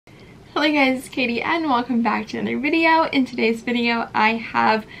Hello guys, it's Katie and welcome back to another video. In today's video I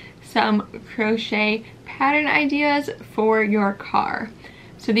have some crochet pattern ideas for your car.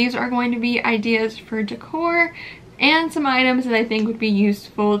 So these are going to be ideas for decor and some items that I think would be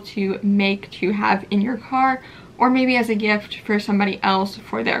useful to make to have in your car or maybe as a gift for somebody else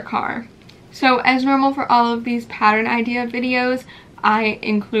for their car. So as normal for all of these pattern idea videos, I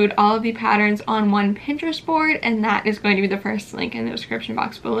include all of the patterns on one Pinterest board, and that is going to be the first link in the description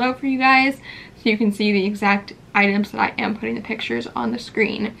box below for you guys, so you can see the exact items that I am putting the pictures on the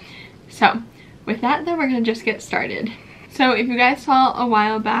screen. So with that though, we're going to just get started. So if you guys saw a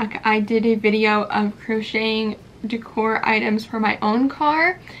while back, I did a video of crocheting decor items for my own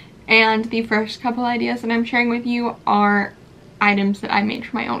car, and the first couple ideas that I'm sharing with you are items that I made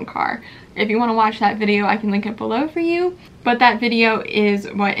for my own car. If you want to watch that video, I can link it below for you. But that video is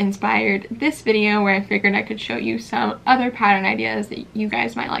what inspired this video, where I figured I could show you some other pattern ideas that you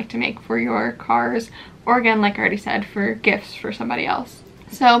guys might like to make for your cars, or again, like I already said, for gifts for somebody else.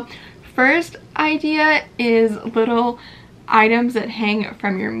 So first idea is little items that hang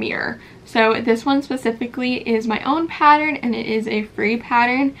from your mirror. So this one specifically is my own pattern, and it is a free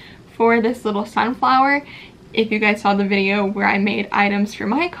pattern for this little sunflower. If you guys saw the video where I made items for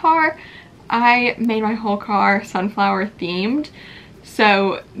my car, I made my whole car sunflower themed.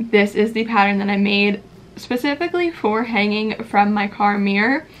 So this is the pattern that I made specifically for hanging from my car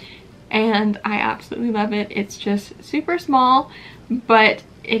mirror, and I absolutely love it. It's just super small, but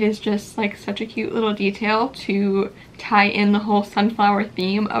it is just like such a cute little detail to tie in the whole sunflower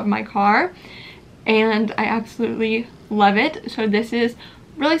theme of my car, and I absolutely love it. So this is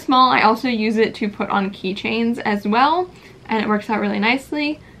really small. I also use it to put on keychains as well, and it works out really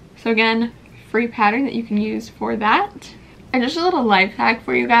nicely. So again, free pattern that you can use for that. And just a little life hack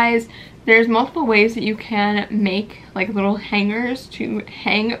for you guys, there's multiple ways that you can make like little hangers to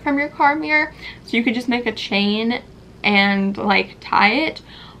hang from your car mirror. So you could just make a chain and like tie it,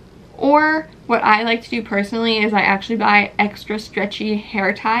 or what I like to do personally is I actually buy extra stretchy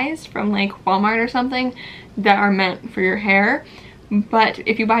hair ties from like Walmart or something that are meant for your hair. But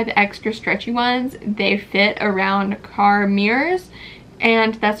if you buy the extra stretchy ones, they fit around car mirrors,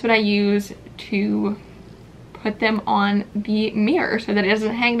 and that's what I use to put them on the mirror so that it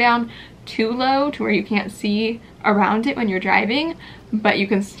doesn't hang down too low to where you can't see around it when you're driving, but you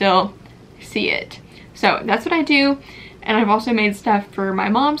can still see it. So that's what I do, and I've also made stuff for my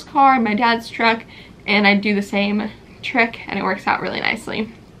mom's car and my dad's truck, and I do the same trick and it works out really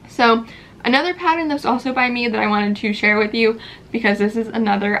nicely. So another pattern that's also by me that I wanted to share with you, because this is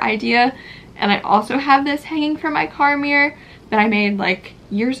another idea, and I also have this hanging from my car mirror that I made like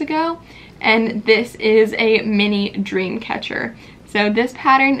years ago, and this is a mini dream catcher. So this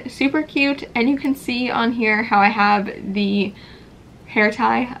pattern is super cute, and you can see on here how I have the hair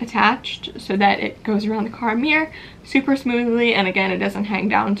tie attached so that it goes around the car mirror super smoothly, and again, it doesn't hang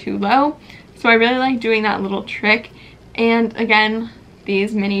down too low. So I really like doing that little trick. And again,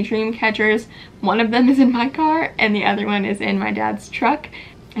 these mini dream catchers, one of them is in my car and the other one is in my dad's truck,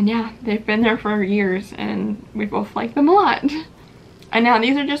 and yeah, they've been there for years and we both like them a lot. And now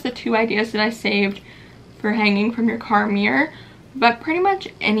these are just the two ideas that I saved for hanging from your car mirror, but pretty much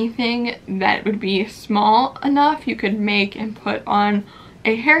anything that would be small enough you could make and put on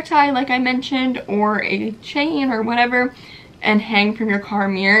a hair tie like I mentioned, or a chain or whatever, and hang from your car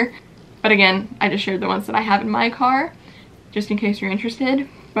mirror. But again, I just shared the ones that I have in my car just in case you're interested.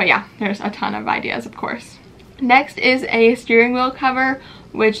 But yeah, there's a ton of ideas, of course. Next is a steering wheel cover,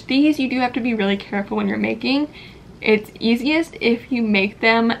 which these you do have to be really careful when you're making. It's easiest if you make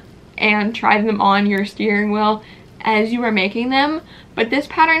them and try them on your steering wheel as you are making them, but this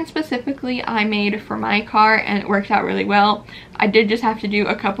pattern specifically I made for my car and it worked out really well. I did just have to do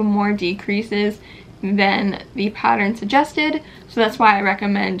a couple more decreases than the pattern suggested, so that's why I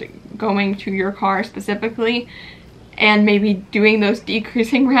recommend going to your car specifically and maybe doing those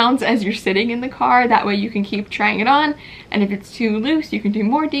decreasing rounds as you're sitting in the car. That way you can keep trying it on, and if it's too loose you can do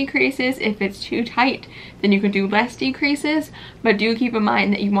more decreases. If it's too tight then you can do less decreases, but do keep in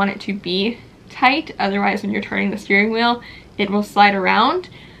mind that you want it to be tight, otherwise when you're turning the steering wheel it will slide around,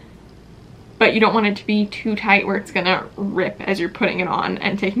 but you don't want it to be too tight where it's gonna rip as you're putting it on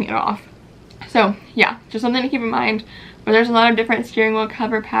and taking it off. So yeah, just something to keep in mind. But there's a lot of different steering wheel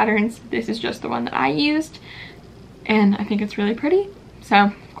cover patterns. This is just the one that I used, and I think it's really pretty. So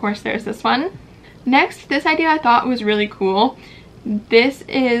of course there's this one. Next, this idea I thought was really cool. This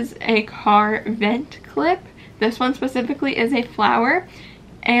is a car vent clip. This one specifically is a flower,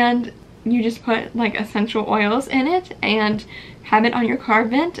 and you just put like essential oils in it and have it on your car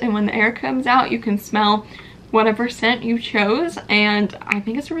vent, and when the air comes out you can smell whatever scent you chose, and I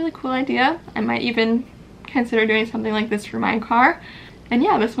think it's a really cool idea. I might even consider doing something like this for my car. And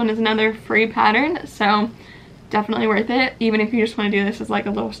yeah, this one is another free pattern, so definitely worth it, even if you just want to do this as like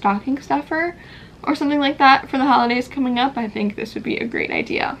a little stocking stuffer or something like that for the holidays coming up. I think this would be a great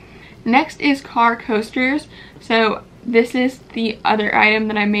idea. Next is car coasters. So this is the other item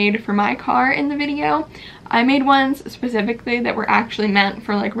that I made for my car in the video. I made ones specifically that were actually meant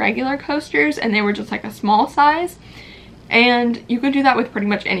for like regular coasters, and they were just like a small size. And you could do that with pretty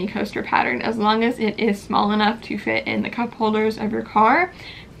much any coaster pattern. As long as it is small enough to fit in the cup holders of your car,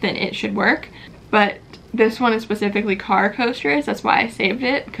 then it should work. But this one is specifically car coasters. That's why I saved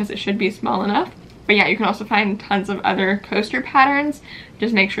it, because it should be small enough. But yeah, you can also find tons of other coaster patterns.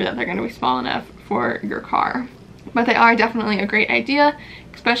 Just make sure that they're going to be small enough for your car. But they are definitely a great idea,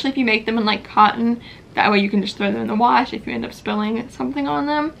 especially if you make them in like cotton. That way you can just throw them in the wash if you end up spilling something on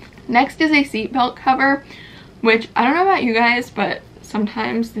them. Next is a seatbelt cover, which I don't know about you guys, but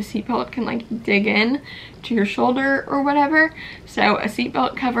sometimes the seatbelt can like dig in to your shoulder or whatever. So a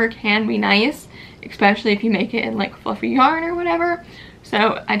seatbelt cover can be nice, especially if you make it in like fluffy yarn or whatever.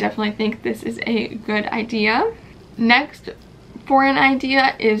 So I definitely think this is a good idea. Next for an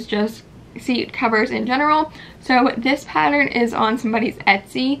idea is just seat covers in general. So this pattern is on somebody's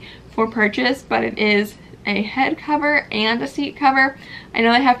Etsy for purchase, but it is a head cover and a seat cover. I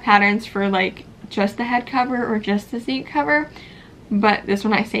know they have patterns for like just the head cover or just the seat cover, but this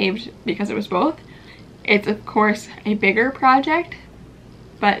one I saved because it was both. It's of course a bigger project,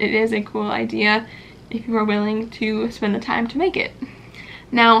 but it is a cool idea if you are willing to spend the time to make it.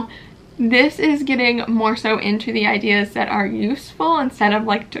 Now, this is getting more so into the ideas that are useful instead of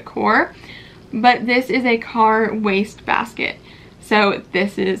like decor, but this is a car waste basket. So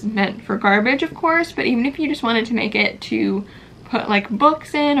this is meant for garbage, of course, but even if you just wanted to make it to put like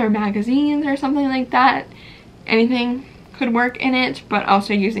books in or magazines or something like that, anything could work in it, but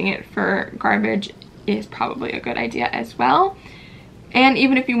also using it for garbage is probably a good idea as well. And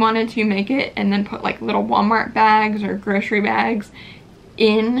even if you wanted to make it and then put like little Walmart bags or grocery bags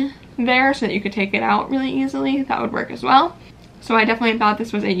in there so that you could take it out really easily, that would work as well. So I definitely thought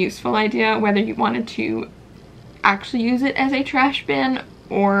this was a useful idea, whether you wanted to actually use it as a trash bin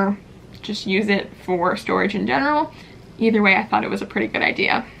or just use it for storage in general. Either way, I thought it was a pretty good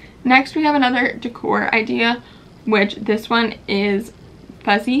idea. Next, we have another decor idea, which this one is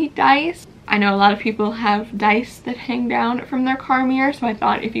fuzzy dice. I know a lot of people have dice that hang down from their car mirror, so I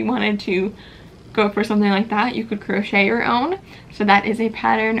thought if you wanted to go for something like that, you could crochet your own. So that is a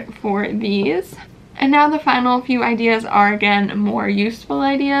pattern for these. And now the final few ideas are again more useful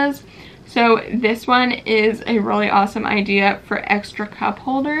ideas. So this one is a really awesome idea for extra cup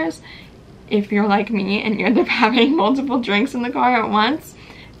holders. If you're like me and you end up having multiple drinks in the car at once,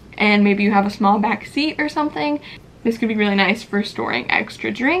 and maybe you have a small back seat or something, this could be really nice for storing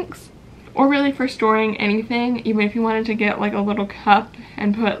extra drinks, or really for storing anything. Even if you wanted to get like a little cup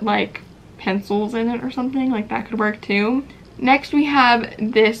and put like pencils in it or something, like that could work too. Next we have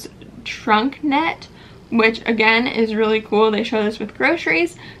this trunk net, which again is really cool. They show this with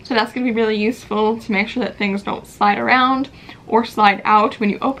groceries, so that's going to be really useful to make sure that things don't slide around or slide out when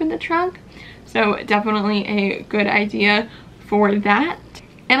you open the trunk. So definitely a good idea for that.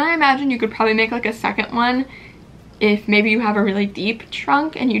 And I imagine you could probably make like a second one if maybe you have a really deep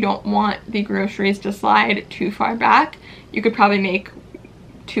trunk and you don't want the groceries to slide too far back. You could probably make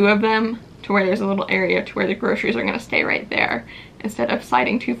two of them to where there's a little area to where the groceries are going to stay right there instead of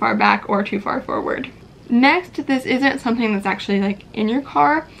sliding too far back or too far forward. Next, this isn't something that's actually like in your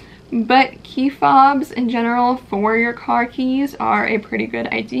car, but key fobs in general for your car keys are a pretty good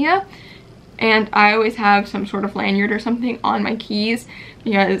idea. And I always have some sort of lanyard or something on my keys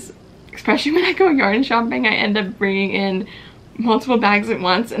because especially when I go yarn shopping, I end up bringing in multiple bags at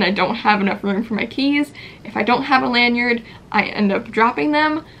once and I don't have enough room for my keys. If I don't have a lanyard, I end up dropping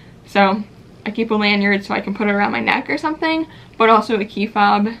them. So I keep a lanyard so I can put it around my neck or something, but also a key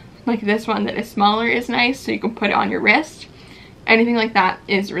fob like this one that is smaller is nice, so you can put it on your wrist. Anything like that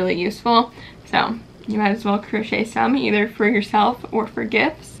is really useful. So you might as well crochet some, either for yourself or for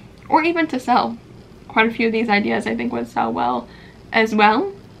gifts, or even to sell. Quite a few of these ideas I think would sell well as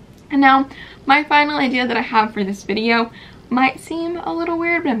well. And now my final idea that I have for this video might seem a little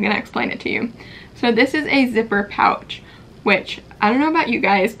weird, but I'm going to explain it to you. So this is a zipper pouch, which I don't know about you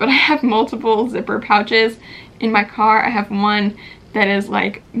guys, but I have multiple zipper pouches in my car. I have one that is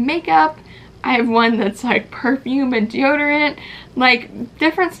like makeup, I have one that's like perfume and deodorant, like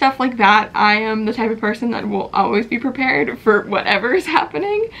different stuff like that. I am the type of person that will always be prepared for whatever is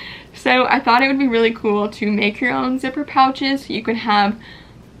happening. So I thought it would be really cool to make your own zipper pouches so you can have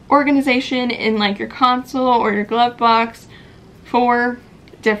organization in like your console or your glove box for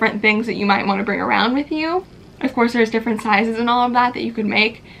different things that you might want to bring around with you. Of course, there's different sizes and all of that you could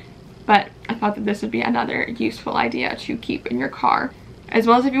make, but I thought that this would be another useful idea to keep in your car. As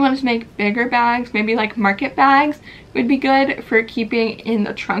well as if you wanted to make bigger bags, maybe like market bags would be good for keeping in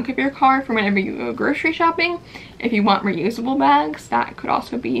the trunk of your car for whenever you go grocery shopping. If you want reusable bags, that could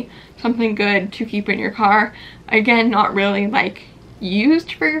also be something good to keep in your car. Again, not really like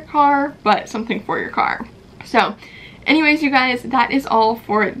used for your car, but something for your car. So anyways, you guys, that is all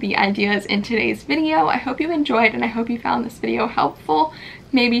for the ideas in today's video. I hope you enjoyed and I hope you found this video helpful,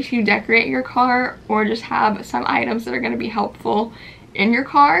 maybe to decorate your car or just have some items that are going to be helpful in your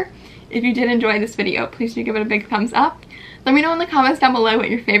car. If you did enjoy this video, please do give it a big thumbs up. Let me know in the comments down below what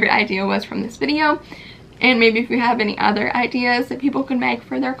your favorite idea was from this video, and maybe if you have any other ideas that people could make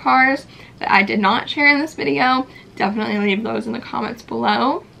for their cars that I did not share in this video, definitely leave those in the comments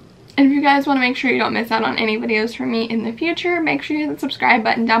below. And if you guys want to make sure you don't miss out on any videos from me in the future, make sure you hit the subscribe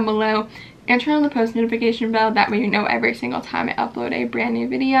button down below and turn on the post notification bell. That way you know every single time I upload a brand new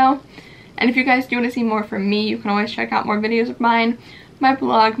video. And if you guys do want to see more from me, you can always check out more videos of mine, my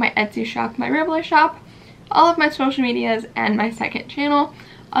blog, my Etsy shop, my Ravelry shop, all of my social medias, and my second channel.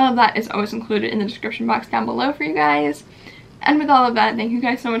 All of that is always included in the description box down below for you guys. And with all of that, thank you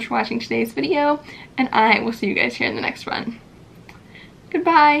guys so much for watching today's video, and I will see you guys here in the next one.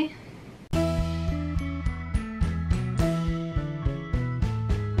 Goodbye!